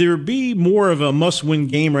could there be more of a must-win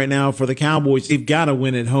game right now for the Cowboys? They've got to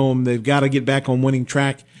win at home. They've got to get back on winning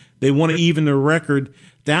track. They want to even their record.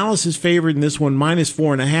 Dallas is favored in this one, minus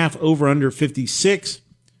 4.5, over under 56.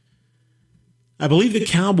 I believe the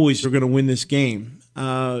Cowboys are going to win this game.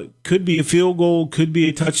 Could be a field goal, could be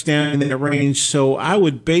a touchdown in that range. So I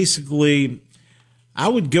would go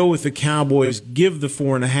with the Cowboys, give the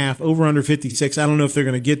 4.5, over under 56. I don't know if they're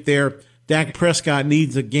going to get there. Dak Prescott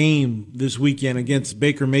needs a game this weekend against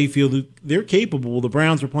Baker Mayfield. They're capable. The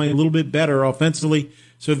Browns are playing a little bit better offensively,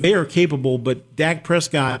 so they are capable. But Dak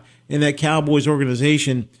Prescott and that Cowboys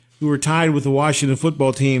organization, who are tied with the Washington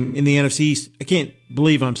football team in the NFC East, I can't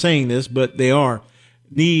believe I'm saying this, but they are,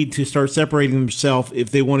 need to start separating themselves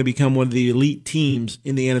if they want to become one of the elite teams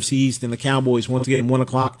in the NFC East. And the Cowboys, once again, 1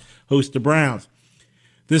 o'clock, host the Browns.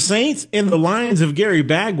 The Saints and the Lions of Gary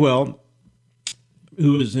Bagwell,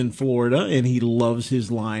 who is in Florida, and he loves his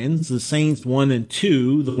Lions. The Saints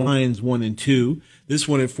 1-2, the Lions 1-2. This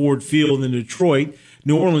one at Ford Field in Detroit.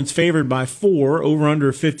 New Orleans favored by 4, over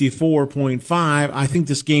under 54.5. I think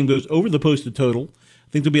this game goes over the posted total.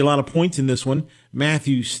 I think there'll be a lot of points in this one.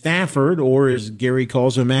 Matthew Stafford, or as Gary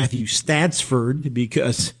calls him, Matthew Statsford,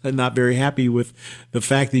 because I'm not very happy with the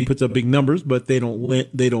fact that he puts up big numbers, but they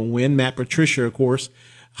don't win. Matt Patricia, of course,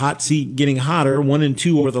 hot seat getting hotter,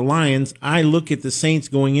 1-2 over the Lions. I look at the Saints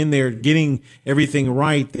going in there, getting everything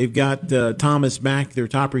right. They've got Thomas back, their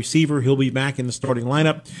top receiver. He'll be back in the starting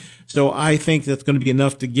lineup. So I think that's going to be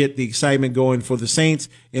enough to get the excitement going for the Saints.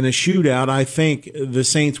 In a shootout, I think the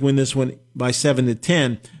Saints win this one by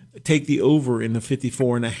 7-10. Take the over in the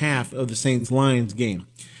 54.5 of the Saints-Lions game.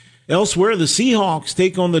 Elsewhere, the Seahawks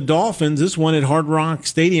take on the Dolphins. This one at Hard Rock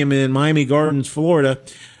Stadium in Miami Gardens, Florida.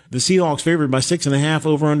 The Seahawks favored by 6.5,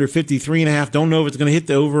 over under 53.5. Don't know if it's going to hit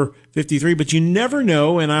the over 53, but you never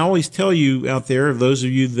know. And I always tell you out there, those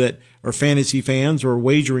of you that are fantasy fans or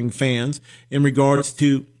wagering fans, in regards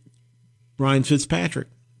to Ryan Fitzpatrick,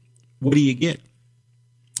 what do you get?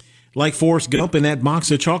 Like Forrest Gump in that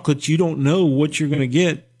box of chocolates, you don't know what you're going to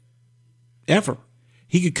get ever.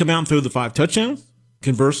 He could come out and throw the 5 touchdowns.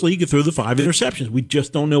 Conversely, he could throw the 5 interceptions. We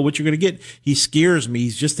just don't know what you're going to get. He scares me.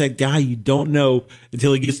 He's just that guy you don't know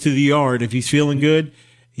until he gets to the yard. If he's feeling good,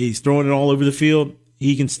 he's throwing it all over the field.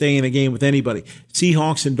 He can stay in a game with anybody.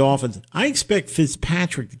 Seahawks and Dolphins. I expect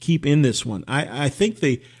Fitzpatrick to keep in this one. I think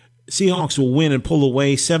the Seahawks will win and pull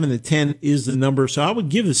away. 7-10 is the number. So I would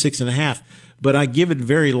give the 6.5. But I give it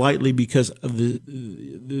very lightly because of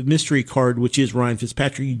the mystery card, which is Ryan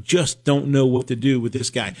Fitzpatrick. You just don't know what to do with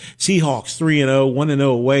this guy. Seahawks 3-0,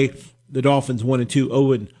 1-0 away. The Dolphins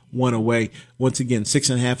 1-2, 0-1 away. Once again,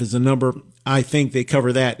 6.5 is the number. I think they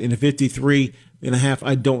cover that. In a 53.5,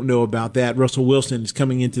 I don't know about that. Russell Wilson is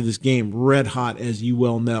coming into this game red hot, as you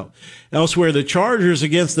well know. Elsewhere, the Chargers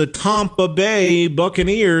against the Tampa Bay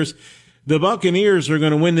Buccaneers. The Buccaneers are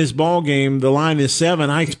going to win this ball game. The line is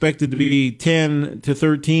 7. I expect it to be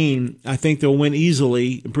 10-13. I think they'll win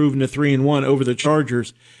easily, improving to 3-1 over the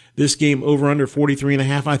Chargers. This game over under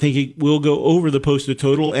 43.5. I think it will go over the posted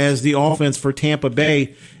total as the offense for Tampa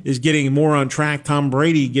Bay is getting more on track. Tom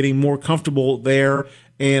Brady getting more comfortable there.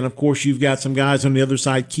 And of course, you've got some guys on the other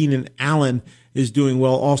side. Keenan Allen is doing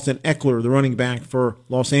well. Austin Eckler, the running back for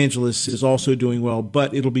Los Angeles, is also doing well.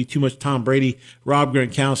 But it'll be too much Tom Brady, Rob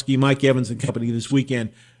Gronkowski, Mike Evans and company this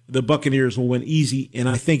weekend. the Buccaneers will win easy, and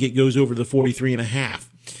I think it goes over the 43.5.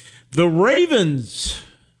 The Ravens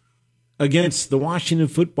against the Washington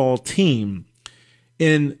football team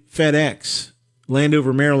in FedEx,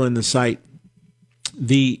 Landover, Maryland, the site.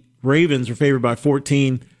 The Ravens are favored by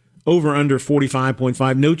 14, over under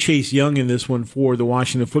 45.5. No Chase Young in this one for the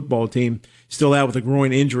Washington football team. Still out with a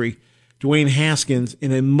groin injury. Dwayne Haskins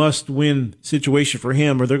in a must-win situation for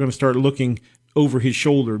him, or they're going to start looking over his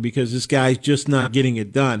shoulder because this guy's just not getting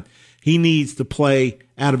it done. He needs to play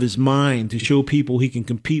out of his mind to show people he can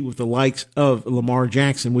compete with the likes of Lamar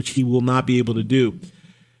Jackson, which he will not be able to do.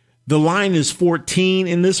 The line is 14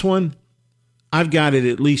 in this one. I've got it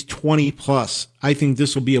at least 20 plus. I think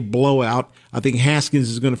this will be a blowout. I think Haskins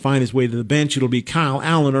is going to find his way to the bench. It'll be Kyle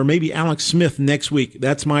Allen or maybe Alex Smith next week.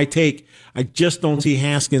 That's my take. I just don't see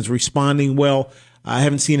Haskins responding well. I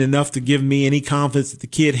haven't seen enough to give me any confidence that the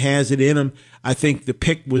kid has it in him. I think the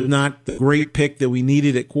pick was not the great pick that we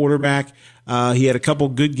needed at quarterback. He had a couple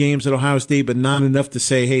good games at Ohio State, but not enough to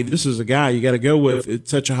say, hey, this is a guy you got to go with.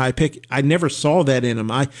 It's such a high pick. I never saw that in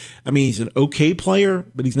him. I mean, he's an okay player,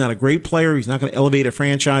 but he's not a great player. He's not going to elevate a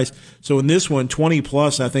franchise. So in this one, 20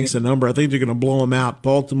 plus, I think is the number. I think they're going to blow him out.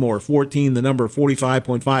 Baltimore, 14, the number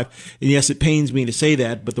 45.5. And yes, it pains me to say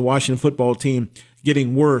that, but the Washington football team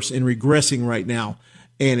getting worse and regressing right now.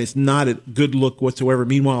 And it's not a good look whatsoever.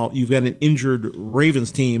 Meanwhile, you've got an injured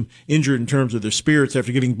Ravens team, injured in terms of their spirits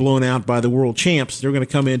after getting blown out by the world champs. They're going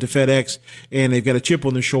to come into FedEx, and they've got a chip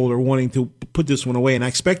on their shoulder wanting to put this one away. And I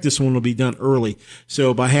expect this one will be done early.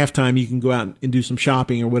 So by halftime, you can go out and do some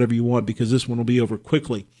shopping or whatever you want because this one will be over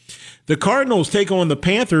quickly. The Cardinals take on the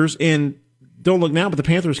Panthers, and don't look now, but the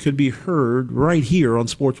Panthers could be heard right here on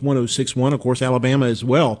Sports 106.1. Of course, Alabama as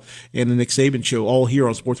well, and the Nick Saban Show, all here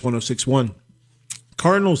on Sports 106.1.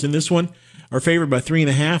 Cardinals in this one are favored by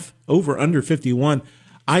 3.5, over under 51.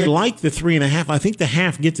 I like the 3.5. I think the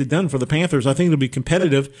half gets it done for the Panthers. I think it'll be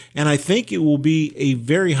competitive, and I think it will be a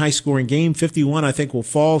very high-scoring game. 51, I think, will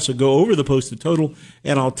fall, so go over the posted total,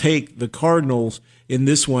 and I'll take the Cardinals in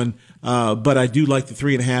this one. But I do like the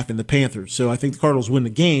 3.5 in the Panthers. So I think the Cardinals win the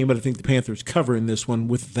game, but I think the Panthers cover in this one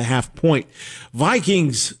with the half point.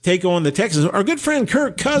 Vikings take on the Texans. Our good friend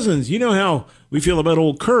Kirk Cousins, you know how we feel about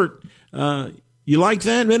old Kurt. You like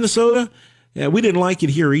that, Minnesota? Yeah, we didn't like it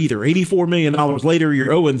here either. $84 million later, you're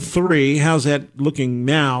 0-3. How's that looking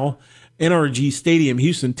now? NRG Stadium,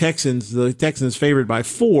 Houston Texans. The Texans favored by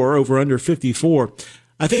 4, over under 54.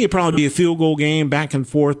 I think it'd probably be a field goal game, back and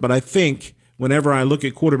forth, but I think whenever I look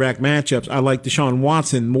at quarterback matchups, I like Deshaun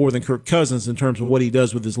Watson more than Kirk Cousins in terms of what he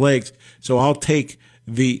does with his legs. So I'll take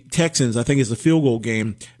the Texans. I think it's a field goal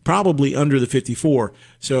game, probably under the 54.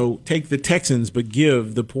 So take the Texans, but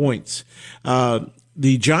give the points.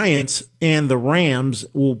 The Giants and the Rams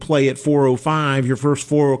will play at 4:05, your first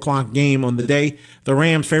 4 o'clock game on the day. The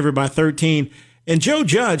Rams favored by 13. And Joe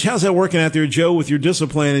Judge, how's that working out there, Joe, with your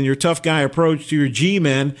discipline and your tough guy approach to your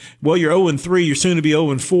G-men? Well, you're 0-3. You're soon to be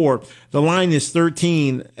 0-4. The line is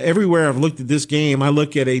 13. Everywhere I've looked at this game, I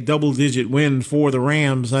look at a double-digit win for the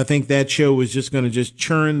Rams. I think that show is just going to just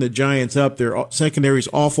churn the Giants up. Their secondary is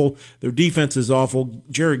awful. Their defense is awful.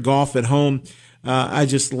 Jared Goff at home. I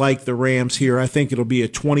just like the Rams here. I think it'll be a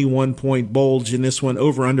 21-point bulge in this one,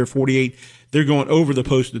 over under 48. They're going over the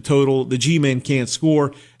posted total. The G-men can't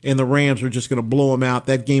score, and the Rams are just going to blow them out.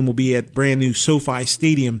 That game will be at brand new SoFi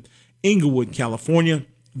Stadium, Inglewood, California.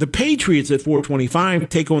 The Patriots at 4:25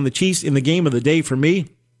 take on the Chiefs in the game of the day for me.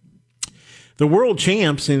 The world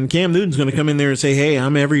champs, and Cam Newton's going to come in there and say, hey,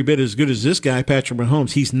 I'm every bit as good as this guy, Patrick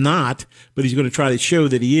Mahomes. He's not, but he's going to try to show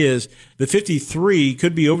that he is. The 53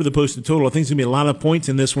 could be over the posted total. I think there's going to be a lot of points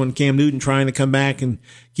in this one. Cam Newton trying to come back and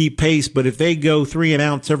keep pace, but if they go 3 and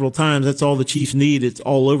out several times, that's all the Chiefs need. It's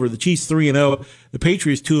all over. The Chiefs 3-0, the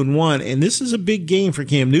Patriots 2-1, and this is a big game for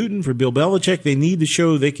Cam Newton, for Bill Belichick. They need to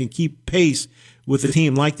show they can keep pace with a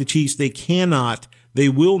team like the Chiefs. They cannot. They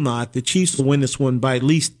will not. The Chiefs will win this one by at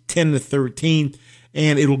least 10-13,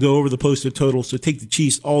 and it'll go over the posted total. So take the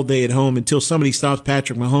Chiefs all day at home until somebody stops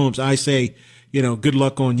Patrick Mahomes. I say, good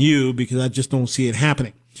luck on you, because I just don't see it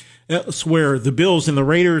happening. Elsewhere, the Bills and the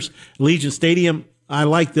Raiders, Allegiant Stadium. I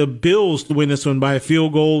like the Bills to win this one by a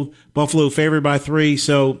field goal. Buffalo favored by 3,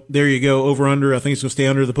 so there you go, over under. I think it's going to stay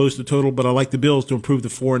under the posted total, but I like the Bills to improve to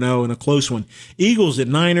 4-0 in a close one. Eagles at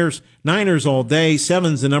Niners. Niners all day.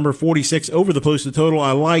 7's the number, 46 over the posted total.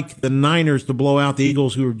 I like the Niners to blow out the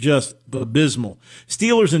Eagles, who are just abysmal.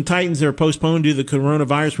 Steelers and Titans, they're postponed due to the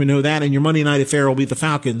coronavirus. We know that. And your Monday night affair will be the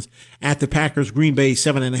Falcons at the Packers. Green Bay,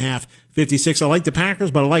 7.5, 56. I like the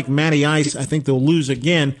Packers, but I like Matty Ice. I think they'll lose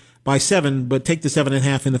again by 7, but take the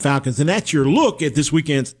 7.5 in the Falcons. And that's your look at this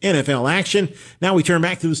weekend's NFL action. Now we turn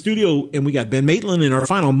back to the studio, and we got Ben Maitland in our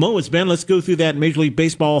final moments. Ben, let's go through that Major League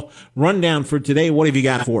Baseball rundown for today. What have you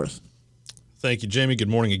got for us? Thank you, Jamie. Good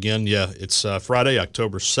morning again. Yeah, it's Friday,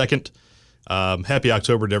 October 2nd. Happy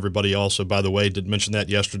October to everybody also, by the way. Did mention that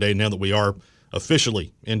yesterday. Now that we are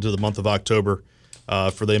officially into the month of October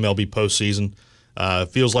for the MLB postseason.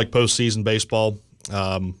 Feels like postseason baseball.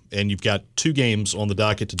 And you've got 2 games on the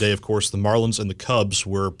docket today. Of course, the Marlins and the Cubs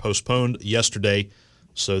were postponed yesterday.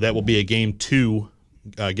 So that will be a game 2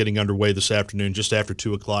 getting underway this afternoon, just after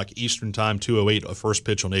 2 o'clock Eastern time, 2:08, a first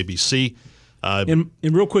pitch on ABC. And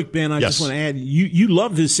real quick, Ben, I just want to add, you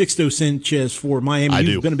love his Sixto Sanchez for Miami.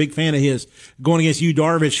 You've been a big fan of his. Going against Yu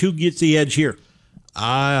Darvish, who gets the edge here?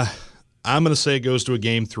 I'm going to say it goes to a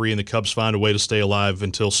game 3, and the Cubs find a way to stay alive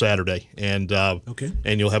until Saturday. And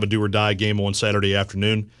and you'll have a do-or-die game on Saturday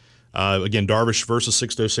afternoon. Again, Darvish versus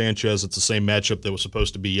Sixto Sanchez. It's the same matchup that was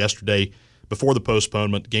supposed to be yesterday before the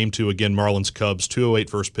postponement. Game 2, again, Marlins-Cubs, 2:08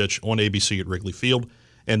 first pitch on ABC at Wrigley Field.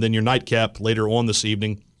 And then your nightcap later on this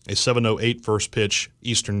evening, a 7:08 first pitch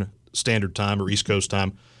Eastern Standard Time or East Coast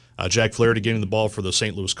time. Jack Flaherty getting the ball for the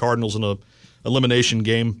St. Louis Cardinals in a elimination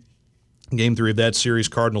game. Game 3 of that series,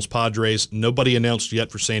 Cardinals-Padres. Nobody announced yet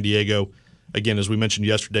for San Diego. Again, as we mentioned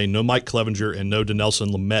yesterday, no Mike Clevinger and no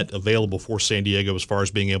Dinelson Lamet available for San Diego as far as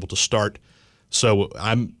being able to start. So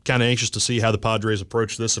I'm kind of anxious to see how the Padres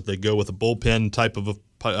approach this, if they go with a bullpen type of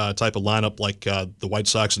lineup like the White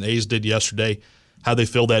Sox and A's did yesterday, how they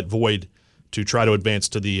fill that void to try to advance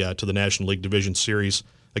to the National League Division Series.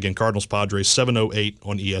 Again, Cardinals-Padres, 7:08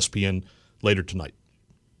 on ESPN later tonight.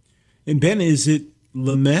 And Ben, is it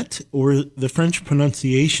Lamet or the French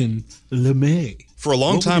pronunciation Lemay? For a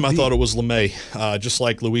long time, I thought it was Lemay. Just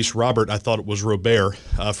like Luis Robert, I thought it was Robert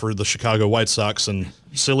for the Chicago White Sox. And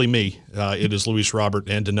silly me, it is Luis Robert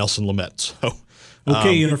and Dinelson Lamet. So,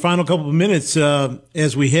 okay, in our final couple of minutes,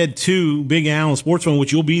 as we head to Big Al and Sports Phone,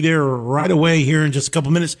 which you'll be there right away here in just a couple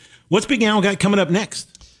of minutes. What's Big Al got coming up next?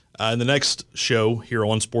 In the next show here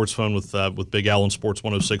on Sports Phone with Big Al and Sports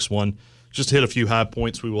 106.1, just to hit a few high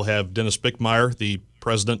points, we will have Dennis Bickmeyer, the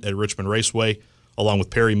president at Richmond Raceway, along with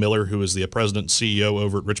Perry Miller, who is the president and CEO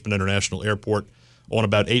over at Richmond International Airport, on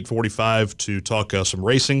about 8:45 to talk some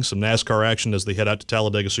racing, some NASCAR action as they head out to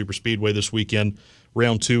Talladega Superspeedway this weekend.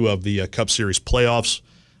 Round 2 of the Cup Series playoffs.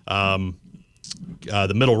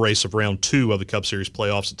 The middle race of round 2 of the Cup Series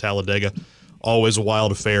playoffs at Talladega. Always a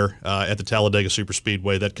wild affair at the Talladega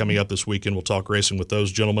Superspeedway. That coming up this weekend. We'll talk racing with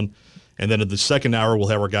those gentlemen. And then in the second hour, we'll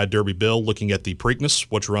have our guy Derby Bill looking at the Preakness,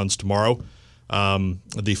 which runs tomorrow.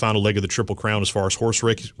 The final leg of the Triple Crown as far as horse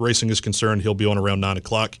racing is concerned. He'll be on around 9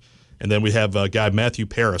 o'clock. And then we have guy Matthew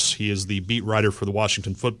Paris. He is the beat writer for the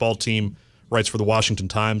Washington football team, writes for the Washington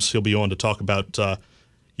Times. He'll be on to talk about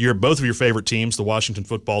both of your favorite teams, the Washington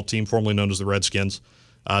football team, formerly known as the Redskins.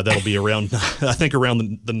 That'll be around, I think,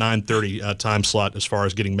 around the 9:30 time slot as far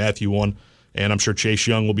as getting Matthew on. And I'm sure Chase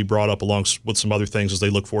Young will be brought up along with some other things as they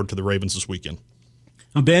look forward to the Ravens this weekend.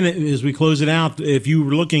 Ben, as we close it out, if you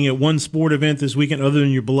were looking at one sport event this weekend other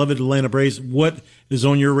than your beloved Atlanta Braves, what is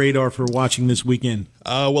on your radar for watching this weekend?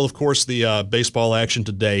 Well, of course, the baseball action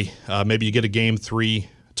today. Maybe you get a game 3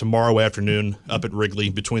 tomorrow afternoon up at Wrigley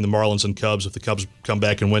between the Marlins and Cubs if the Cubs come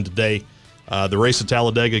back and win today. The race at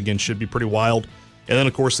Talladega, again, should be pretty wild. And then,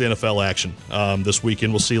 of course, the NFL action this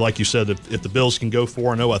weekend. We'll see, like you said, if the Bills can go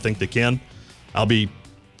 4-0, I think they can. I'll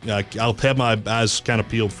have my eyes kind of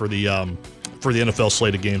peeled for the NFL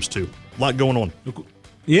slate of games too. A lot going on.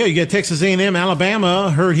 Yeah, you got Texas A&M,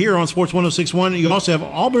 Alabama, heard here on Sports 106.1. You also have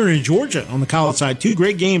Auburn and Georgia on the college side. 2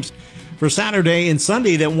 great games for Saturday and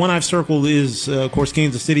Sunday. That one I've circled is, of course,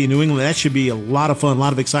 Kansas City and New England. That should be a lot of fun, a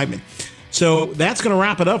lot of excitement. So that's going to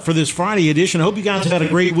wrap it up for this Friday edition. I hope you guys had a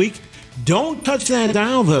great week. Don't touch that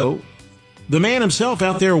dial, though. The man himself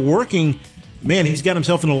out there working, man, he's got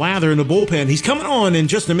himself in the lather in the bullpen. He's coming on in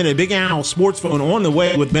just a minute. Big Al Sports Phone on the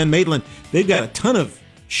way with Ben Maitland. They've got a ton of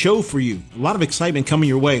show for you. A lot of excitement coming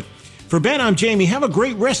your way. For Ben, I'm Jamie. Have a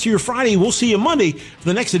great rest of your Friday. We'll see you Monday for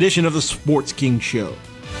the next edition of the Sports King Show.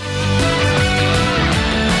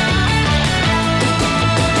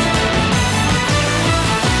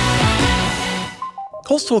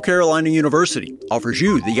 Coastal Carolina University offers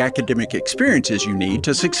you the academic experiences you need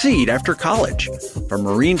to succeed after college. From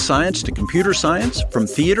marine science to computer science, from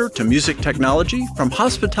theater to music technology, from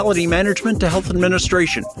hospitality management to health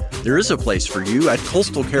administration, there is a place for you at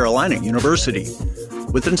Coastal Carolina University.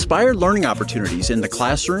 With inspired learning opportunities in the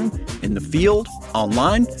classroom, in the field,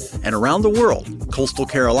 online, and around the world, Coastal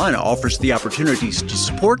Carolina offers the opportunities to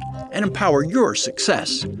support and empower your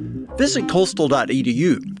success. Visit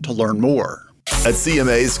coastal.edu to learn more. At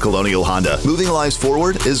CMA's Colonial Honda, moving lives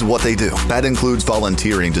forward is what they do. That includes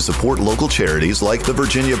volunteering to support local charities like the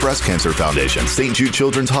Virginia Breast Cancer Foundation, St. Jude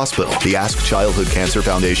Children's Hospital, the Ask Childhood Cancer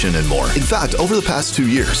Foundation, and more. In fact, over the past 2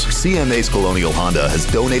 years, CMA's Colonial Honda has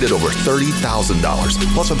donated over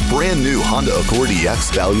 $30,000, plus a brand new Honda Accord EX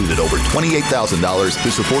valued at over $28,000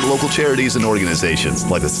 to support local charities and organizations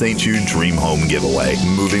like the St. Jude Dream Home Giveaway.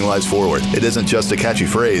 Moving lives forward. It isn't just a catchy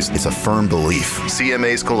phrase, it's a firm belief.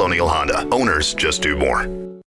 CMA's Colonial Honda. Owners just do more.